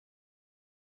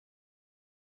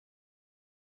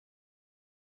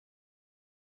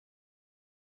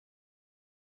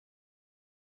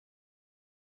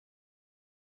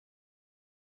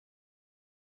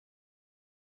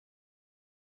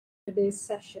today's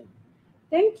session.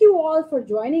 Thank you all for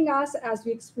joining us as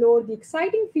we explore the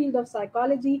exciting field of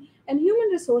psychology and human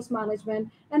resource management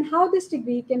and how this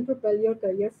degree can propel your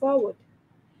career forward.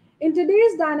 In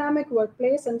today's dynamic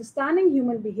workplace, understanding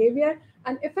human behavior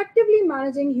and effectively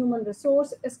managing human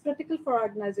resource is critical for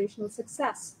organizational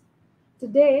success.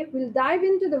 Today, we'll dive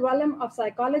into the realm of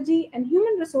psychology and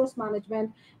human resource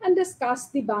management and discuss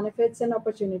the benefits and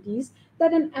opportunities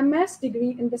that an MS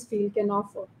degree in this field can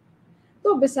offer.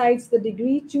 So, besides the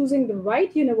degree, choosing the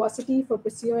right university for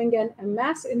pursuing an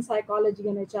MS in psychology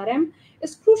and HRM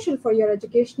is crucial for your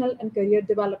educational and career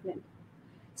development.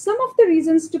 Some of the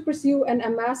reasons to pursue an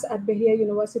MS at Bahria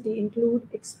University include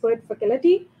expert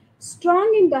faculty,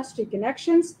 strong industry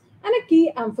connections, and a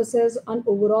key emphasis on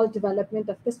overall development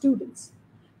of the students.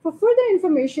 For further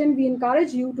information, we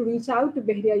encourage you to reach out to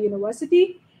Bahria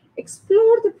University,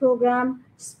 explore the program,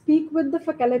 speak with the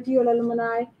faculty or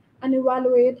alumni, and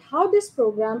evaluate how this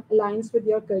program aligns with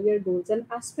your career goals and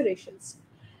aspirations.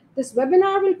 This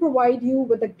webinar will provide you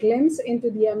with a glimpse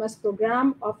into the MS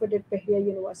program offered at Bahria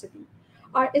University.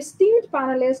 Our esteemed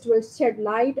panelists will shed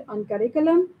light on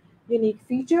curriculum, unique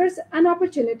features, and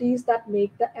opportunities that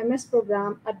make the MS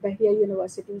program at Bahria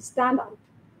University stand out.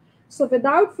 So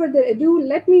without further ado,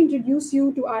 let me introduce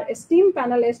you to our esteemed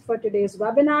panelists for today's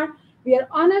webinar. We are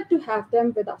honored to have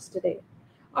them with us today.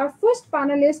 Our first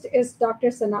panelist is Dr.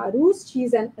 Sana Aruz. She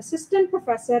is an assistant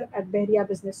professor at Bahria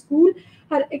Business School.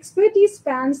 Her expertise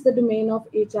spans the domain of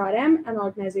HRM and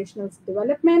organizational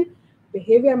development,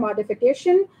 behavior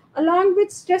modification, along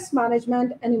with stress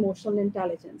management and emotional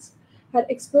intelligence. Her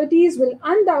expertise will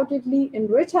undoubtedly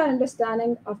enrich our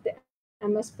understanding of the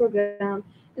MS program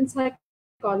in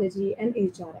psychology and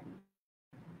HRM.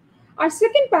 Our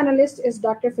second panelist is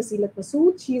Dr. Fasilat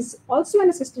Masood. She is also an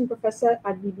assistant professor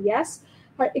at BBS.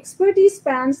 Her expertise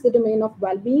spans the domain of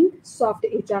well-being, soft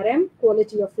HRM,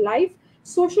 quality of life,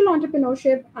 social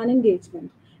entrepreneurship, and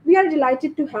engagement. We are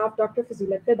delighted to have Dr.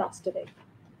 Fasilat with us today.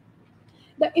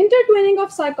 The intertwining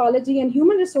of psychology and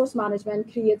human resource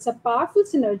management creates a powerful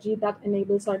synergy that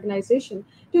enables organizations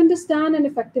to understand and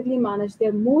effectively manage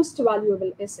their most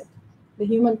valuable asset, the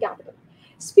human capital.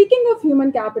 Speaking of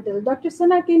human capital, Dr.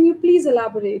 Sana, can you please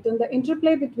elaborate on the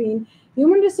interplay between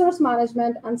human resource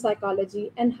management and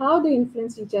psychology and how they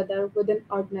influence each other within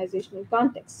organizational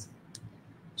contexts?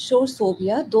 Sure,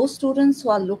 Sobia. Those students who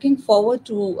are looking forward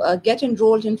to get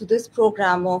enrolled into this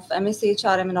program of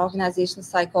MSHRM and Organizational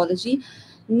Psychology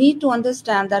need to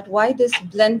understand that why this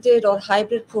blended or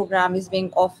hybrid program is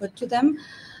being offered to them.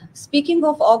 Speaking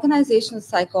of organizational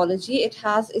psychology, it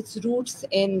has its roots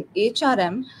in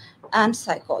HRM and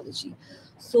psychology.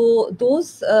 So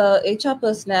those HR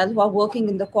personnel who are working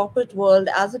in the corporate world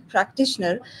as a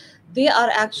practitioner, they are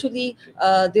actually,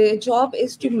 their job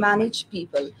is to manage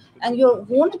people. And you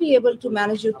won't be able to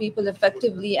manage your people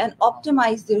effectively and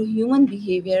optimize their human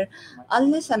behavior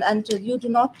unless and until you do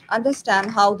not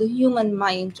understand how the human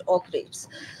mind operates.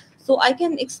 So I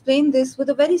can explain this with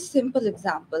a very simple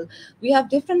example. We have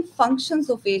different functions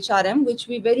of HRM, which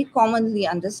we very commonly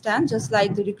understand, just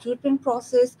like the recruitment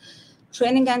process,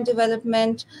 training and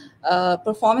development,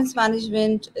 performance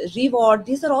management, reward.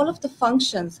 These are all of the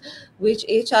functions which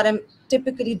HRM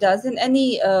typically does in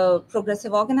any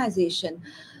progressive organization.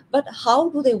 But how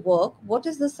do they work? What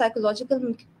is the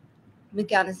psychological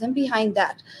mechanism behind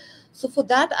that? So for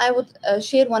that, I would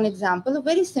share one example, a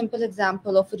very simple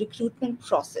example of a recruitment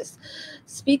process.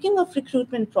 Speaking of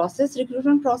recruitment process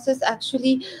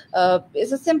actually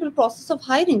is a simple process of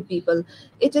hiring people.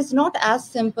 It is not as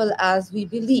simple as we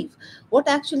believe. What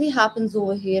actually happens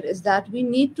over here is that we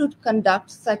need to conduct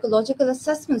psychological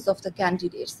assessments of the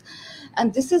candidates.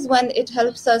 And this is when it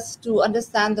helps us to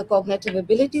understand the cognitive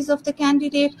abilities of the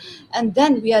candidate, and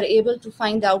then we are able to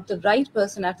find out the right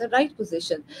person at the right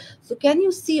position. So can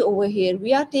you see over here,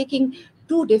 we are taking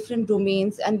two different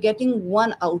domains and getting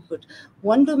one output.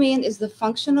 One domain is the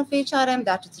function of HRM,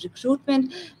 that is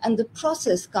recruitment, and the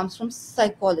process comes from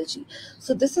psychology.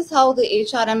 So this is how the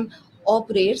HRM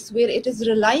operates, where it is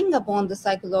relying upon the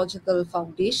psychological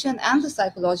foundation and the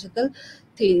psychological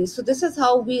theory. So this is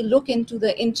how we look into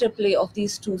the interplay of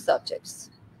these two subjects.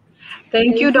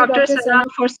 Thank you, Dr. Sana,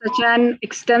 for such an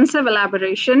extensive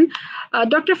elaboration.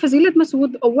 Dr. Fasilat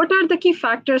Masood, what are the key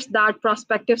factors that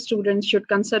prospective students should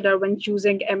consider when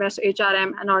choosing MS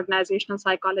HRM and organizational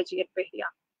psychology at Bahria?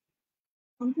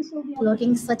 Thank you for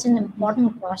floating such an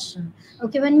important question.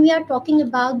 Okay, when we are talking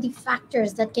about the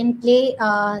factors that can play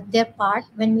their part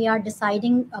when we are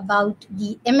deciding about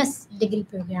the MS degree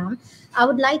program, I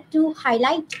would like to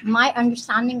highlight my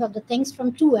understanding of the things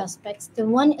from two aspects. The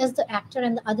one is the actor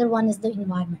and the other one is the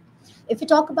environment. If we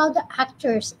talk about the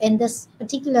actors in this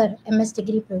particular MS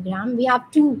degree program, we have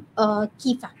two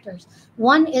key factors.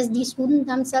 One is the student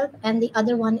themselves, and the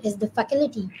other one is the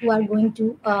faculty who are going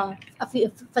to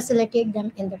facilitate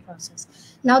them in the process.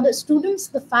 Now, the students,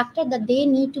 the factor that they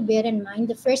need to bear in mind,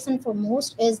 the first and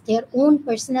foremost, is their own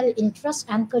personal interest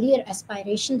and career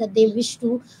aspiration that they wish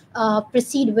to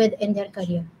proceed with in their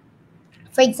career.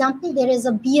 For example, there is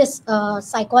a BS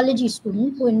psychology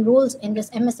student who enrolls in this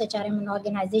MSHRM and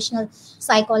Organizational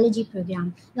Psychology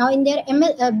program. Now, in their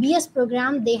BS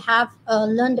program, they have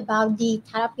learned about the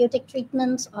therapeutic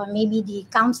treatments or maybe the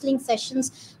counseling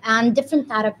sessions and different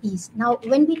therapies. Now,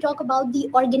 when we talk about the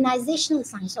organizational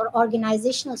science or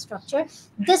organizational structure,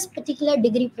 this particular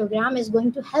degree program is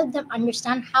going to help them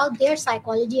understand how their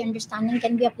psychology understanding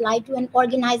can be applied to an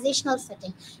organizational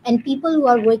setting and people who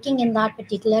are working in that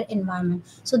particular environment.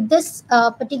 So this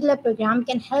particular program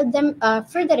can help them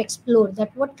further explore that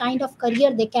what kind of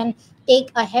career they can take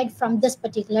ahead from this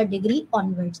particular degree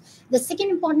onwards. The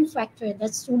second important factor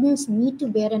that students need to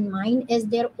bear in mind is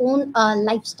their own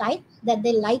lifestyle that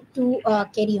they like to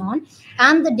carry on,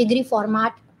 and the degree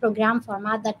format, program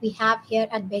format that we have here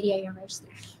at Bahria University.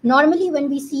 Normally, when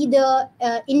we see the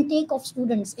intake of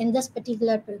students in this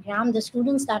particular program, the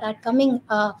students that are coming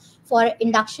for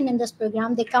induction in this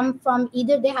program, they come from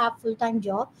either they have full-time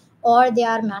job, or they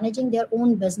are managing their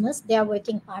own business, they are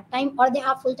working part-time, or they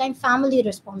have full-time family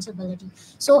responsibility.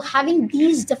 So having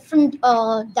these different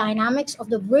dynamics of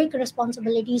the work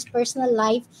responsibilities, personal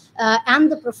life,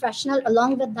 and the professional,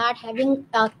 along with that having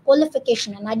a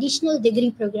qualification, an additional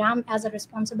degree program as a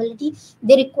responsibility,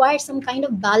 they require some kind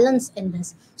of balance in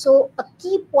this. So a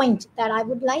key point that I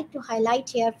would like to highlight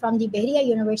here from the Bahria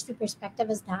University perspective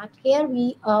is that here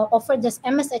we offer this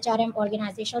MSHRM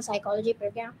Organizational Psychology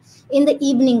program in the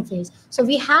evening phase. So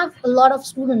we have a lot of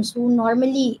students who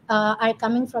normally are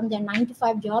coming from their 9 to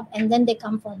 5 job, and then they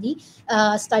come for the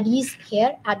studies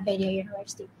here at Bahria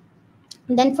University.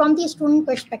 Then from the student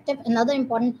perspective, another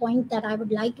important point that I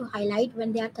would like to highlight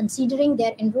when they are considering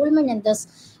their enrollment in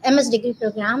this MS degree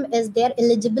program is their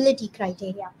eligibility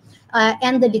criteria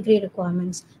and the degree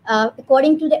requirements.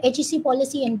 According to the HEC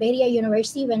policy in Bahria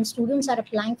University, when students are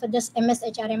applying for this MS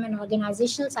HRM and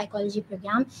Organizational Psychology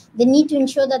program, they need to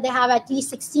ensure that they have at least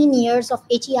 16 years of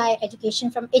HEI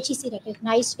education from HEC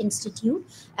recognized institute.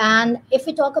 And if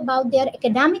we talk about their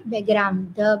academic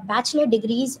background, the bachelor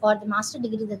degrees or the master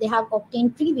degree that they have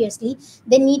obtained previously,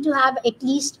 they need to have at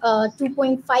least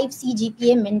 2.5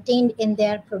 CGPA maintained in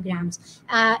their programs.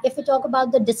 If we talk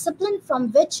about the discipline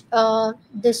from which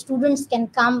the students can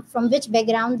come, from which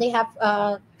background they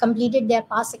have completed their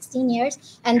past 16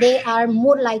 years, and they are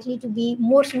more likely to be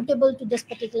more suitable to this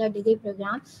particular degree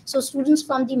program. So students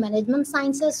from the management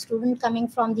sciences, student coming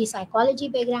from the psychology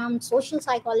background, social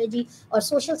psychology or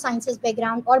social sciences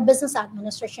background, or business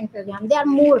administration program, they are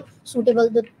more suitable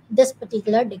to this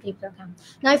particular degree program.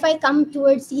 Now, if I come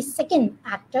towards the second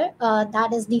actor,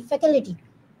 that is the faculty.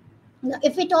 Now,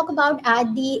 if we talk about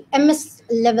at the MS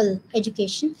level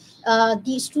education,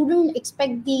 the student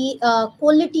expect the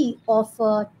quality of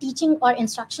teaching or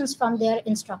instructions from their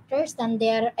instructors, then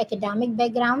their academic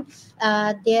background,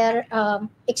 their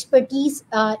expertise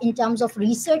in terms of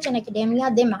research and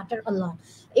academia, they matter a lot.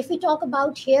 If we talk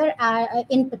about here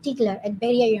in particular at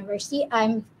Bahria University,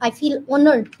 I feel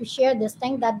honored to share this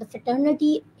thing that the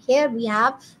fraternity here we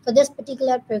have for this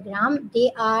particular program,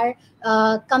 they are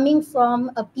coming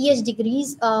from PhD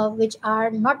degrees, which are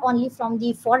not only from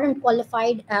the foreign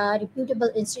qualified reputable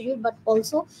institute, but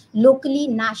also locally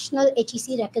national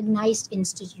HEC recognized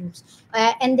institutes.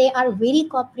 And they are very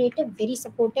cooperative, very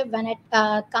supportive when it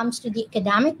comes to the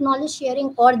academic knowledge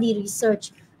sharing or the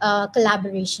research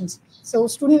collaborations. So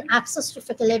student access to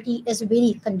faculty is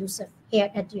very conducive here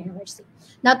at the university.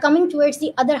 Now, coming towards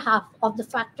the other half of the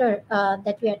factor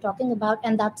that we are talking about,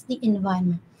 and that's the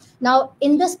environment. Now,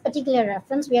 in this particular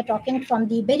reference, we are talking from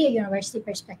the Bahria University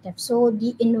perspective. So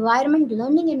the environment,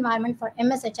 learning environment for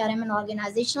MS HRM and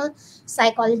Organizational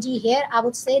Psychology here, I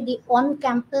would say the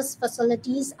on-campus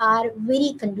facilities are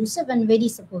very conducive and very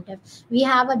supportive. We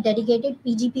have a dedicated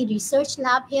PGP research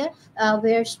lab here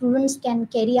where students can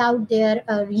carry out their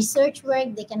research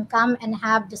work. They can come and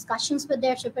have discussions with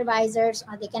their supervisors,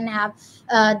 or they can have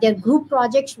their group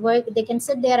projects work. They can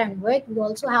sit there and work. We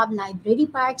also have library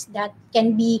parks that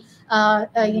can be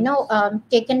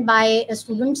taken by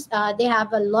students. They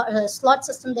have a slot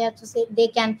system there to say they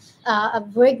can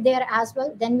work there as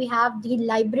well. Then we have the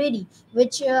library,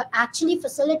 which actually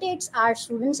facilitates our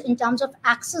students in terms of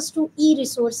access to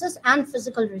e-resources and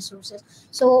physical resources.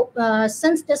 So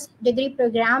since this degree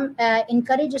program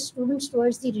encourages students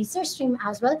towards the research stream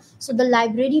as well, so the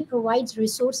library provides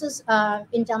resources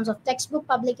in terms of textbook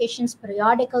publications,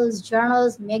 periodicals,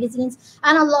 journals, magazines,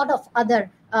 and a lot of other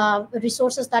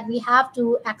resources that we have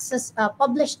to access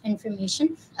published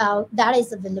information that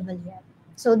is available here.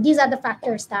 So these are the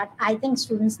factors that I think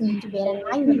students need to bear in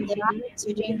mind when they are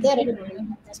considering their enrollment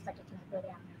in this particular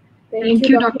program. Thank Thank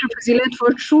you, you, Dr. Dr. Fazilat,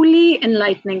 for truly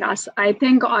enlightening us. I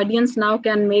think audience now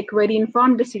can make very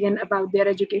informed decision about their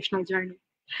educational journey.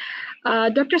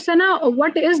 Dr. Sana,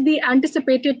 what is the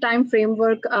anticipated time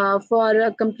framework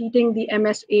for completing the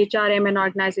MS HRM and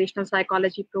Organizational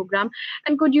Psychology program?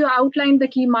 And could you outline the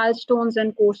key milestones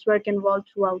and coursework involved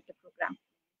throughout the program?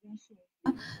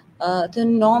 The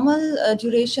normal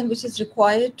duration which is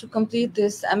required to complete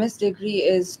this MS degree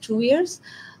is 2 years,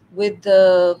 with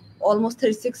almost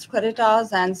 36 credit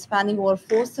hours and spanning over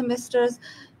 4 semesters.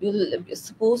 You're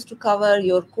supposed to cover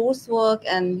your coursework,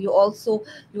 and you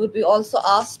would be also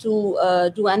asked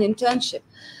to do an internship.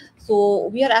 So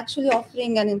we are actually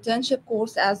offering an internship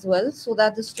course as well, so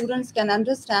that the students can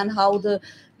understand how the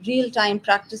real-time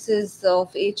practices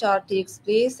of HR takes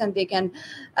place, and they can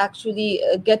actually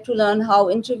get to learn how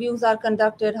interviews are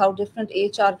conducted, how different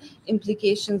HR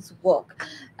implications work.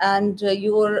 And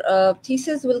your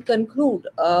thesis will conclude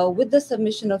with the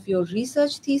submission of your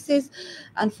research thesis.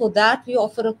 And for that, we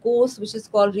offer a course which is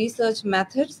called Research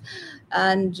Methods,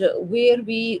 and where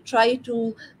we try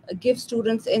to give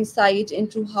students insight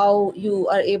into how you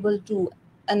are able to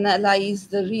analyze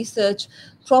the research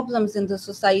problems in the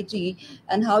society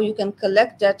and how you can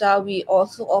collect data. We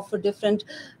also offer different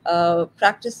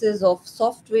practices of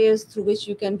softwares through which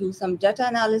you can do some data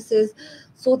analysis,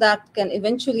 so that can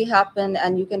eventually happen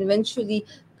and you can eventually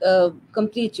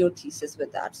complete your thesis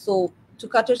with that. So to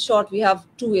cut it short, we have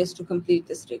 2 years to complete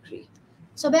this degree.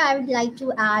 So, I would like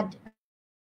to add,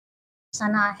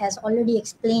 Sana has already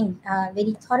explained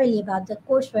very thoroughly about the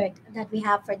coursework that we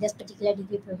have for this particular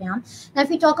degree program. Now, if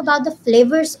we talk about the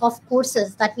flavors of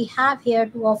courses that we have here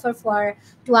to offer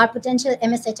to our potential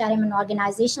MSHRM and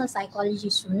organizational psychology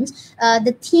students,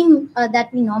 the theme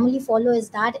that we normally follow is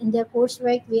that in their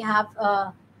coursework we have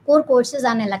core courses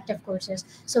and elective courses.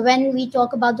 So when we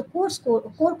talk about the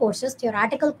core courses,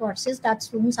 theoretical courses that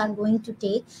students are going to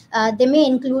take, they may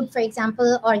include, for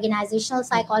example, organizational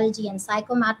psychology and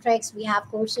psychometrics. We have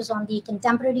courses on the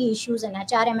contemporary issues in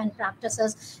HRM and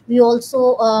practices. We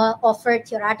also offer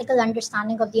theoretical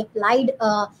understanding of the applied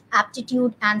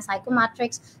aptitude and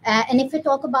psychometrics. And if we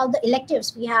talk about the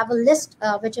electives, we have a list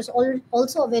which is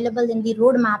also available in the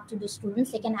roadmap to the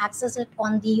students. They can access it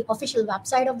on the official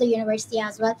website of the university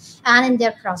as well, and in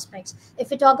their prospects.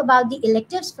 If we talk about the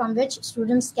electives from which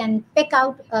students can pick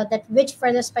out that which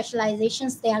further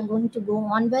specializations they are going to go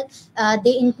on with,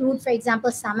 they include, for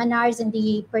example, seminars in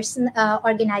the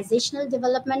organizational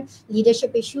development,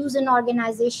 leadership issues in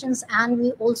organizations, and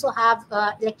we also have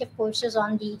elective courses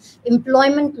on the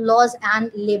employment laws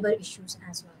and labor issues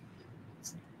as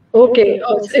well. Okay,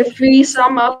 if we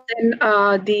sum up, then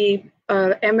the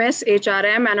MS,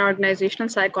 HRM, and Organizational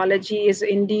Psychology is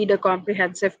indeed a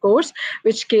comprehensive course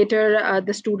which cater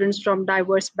the students from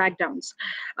diverse backgrounds.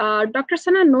 Dr.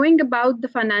 Sana, knowing about the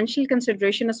financial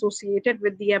consideration associated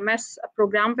with the MS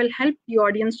program will help the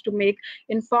audience to make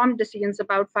informed decisions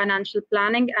about financial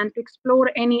planning and to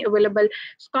explore any available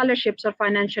scholarships or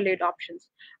financial aid options.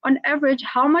 On average,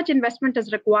 how much investment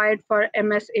is required for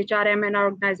MS, HRM, and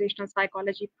Organizational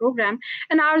Psychology program?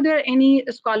 And are there any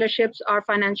scholarships or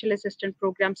financial assistance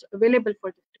programs available for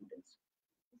the students?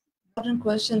 Important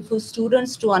question for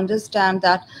students to understand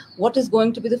that what is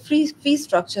going to be the fee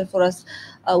structure for us.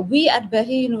 We at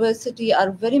Bahria University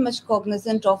are very much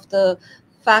cognizant of the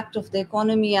fact of the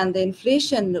economy and the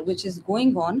inflation which is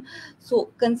going on.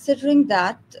 So considering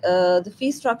that, the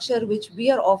fee structure which we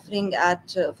are offering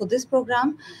for this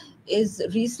program is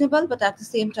reasonable, but at the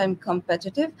same time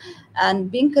competitive, and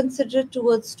being considerate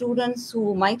towards students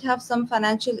who might have some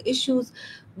financial issues,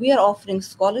 we are offering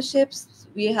scholarships.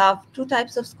 We have 2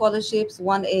 types of scholarships.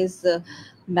 One is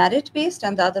merit-based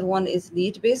and the other one is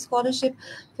need-based scholarship.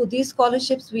 For these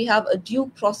scholarships, we have a due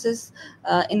process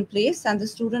in place, and the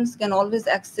students can always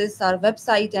access our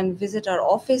website and visit our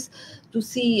office to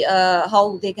see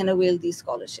how they can avail these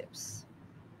scholarships.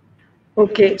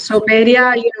 Okay, so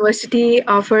Bahria University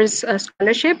offers a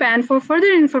scholarship, and for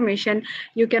further information,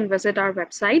 you can visit our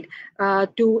website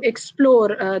to explore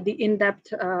the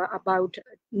in-depth about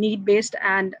need-based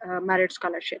and merit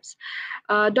scholarships.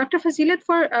 Dr. Fazilat,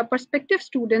 for prospective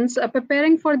students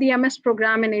preparing for the MS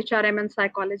program in HRM and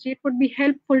psychology, it would be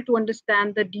helpful to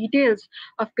understand the details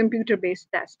of computer-based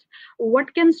test.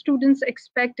 What can students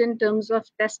expect in terms of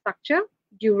test structure,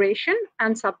 duration,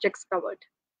 and subjects covered?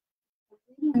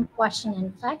 question,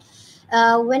 in fact.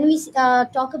 When we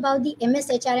talk about the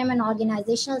MSHRM and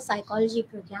Organizational Psychology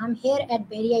program here at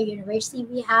Bahria University,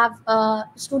 we have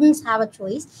students have a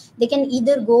choice. They can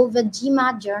either go with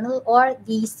GMAT journal or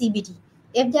the CBT.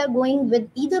 If they are going with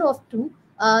either of two,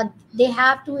 they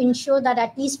have to ensure that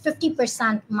at least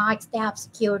 50% marks they have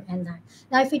secured in that.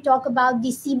 Now, if we talk about the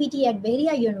CBT at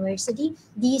Bahria University,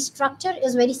 the structure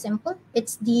is very simple.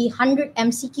 It's the 100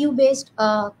 MCQ based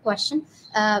question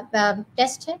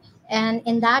test hai. And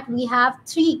in that we have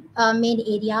three main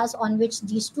areas on which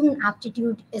the student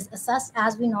aptitude is assessed,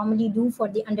 as we normally do for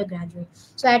the undergraduate.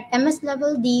 So at MS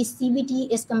level, the CBT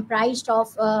is comprised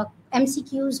of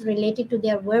MCQs related to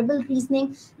their verbal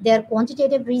reasoning, their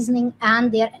quantitative reasoning, and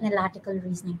their analytical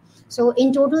reasoning. So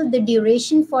in total, the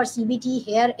duration for CBT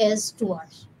here is 2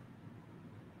 hours.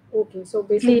 Okay, so It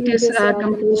basically is this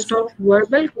composed of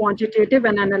verbal, quantitative,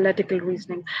 and analytical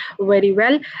reasoning. Very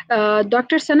well.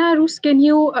 Dr. Sana Roos, can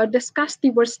you discuss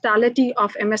the versatility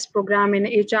of MS program in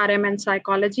HRM and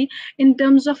psychology in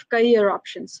terms of career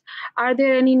options? Are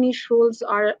there any niche roles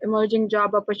or emerging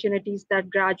job opportunities that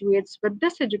graduates with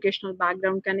this educational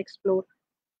background can explore?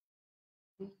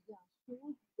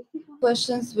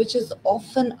 Questions which is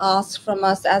often asked from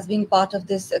us as being part of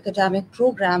this academic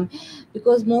program,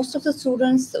 because most of the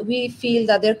students, we feel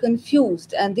that they're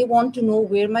confused and they want to know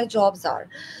where my jobs are.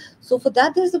 So for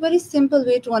that, there's a very simple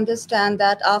way to understand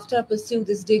that after I pursue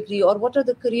this degree, or what are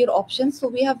the career options. So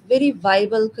we have very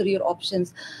viable career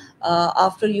options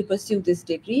after you pursue this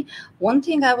degree. One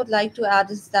thing I would like to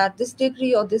add is that this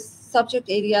degree or this subject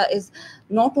area is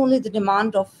not only the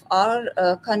demand of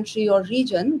our country or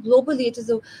region. Globally, it is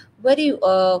a very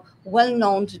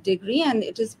well-known degree, and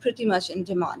it is pretty much in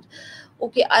demand.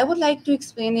 Okay, I would like to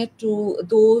explain it to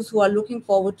those who are looking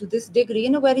forward to this degree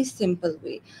in a very simple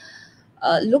way.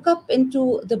 Look up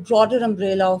into the broader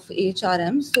umbrella of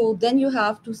HRM. So then you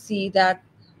have to see that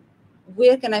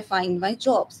where can I find my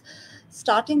jobs?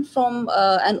 Starting from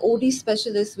an OD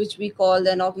specialist, which we call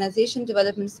an organization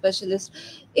development specialist.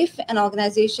 If an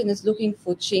organization is looking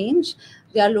for change,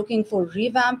 they are looking for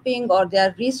revamping, or they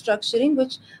are restructuring,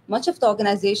 which much of the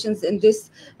organizations in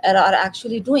this era are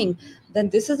actually doing, then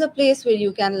this is a place where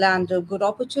you can land a good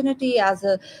opportunity as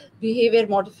a behavior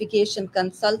modification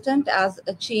consultant, as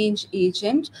a change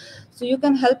agent. So you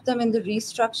can help them in the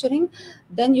restructuring.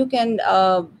 Then you can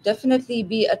definitely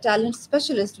be a talent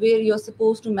specialist, where you're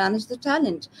supposed to manage the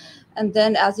talent. And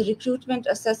then as a recruitment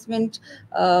assessment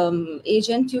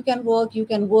agent, you can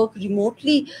work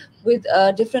remotely with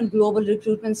different global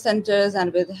recruitment centers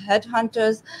and with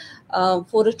headhunters.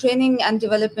 For a training and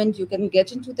development, you can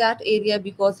get into that area,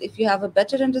 because if you have a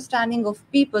better understanding of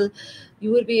people,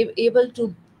 you will be able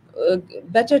to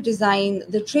better design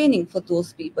the training for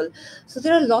those people. So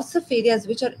there are lots of areas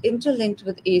which are interlinked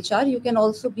with HR. You can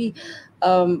also be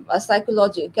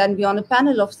can be on a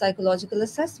panel of psychological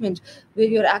assessment, where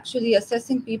you're actually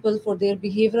assessing people for their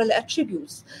behavioral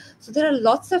attributes. So there are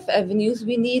lots of avenues.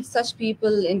 We need such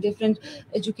people in different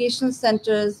educational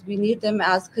centers. We need them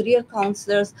as career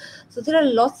counselors. So there are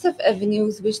lots of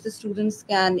avenues which the students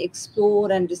can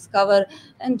explore and discover,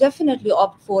 and definitely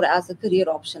opt for as a career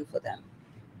option for them.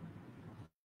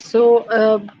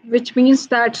 So, which means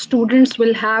that students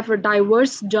will have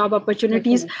diverse job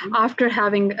opportunities after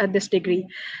having this degree.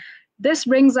 This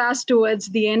brings us towards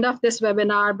the end of this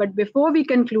webinar, but before we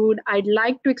conclude, I'd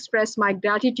like to express my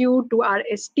gratitude to our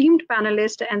esteemed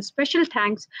panelists, and special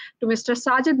thanks to Mr.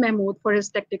 Sajid Mahmood for his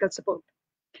technical support.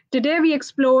 Today, we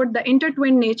explored the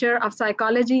intertwined nature of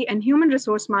psychology and human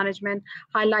resource management,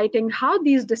 highlighting how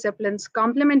these disciplines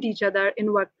complement each other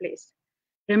in workplace.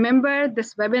 Remember,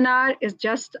 this webinar is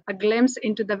just a glimpse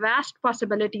into the vast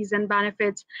possibilities and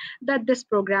benefits that this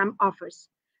program offers.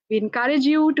 We encourage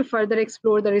you to further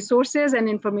explore the resources and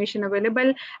information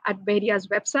available at Bahria's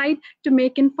website to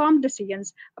make informed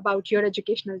decisions about your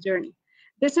educational journey.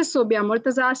 This is Sobia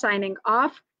Murtaza signing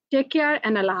off. Take care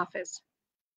and Allah Hafiz.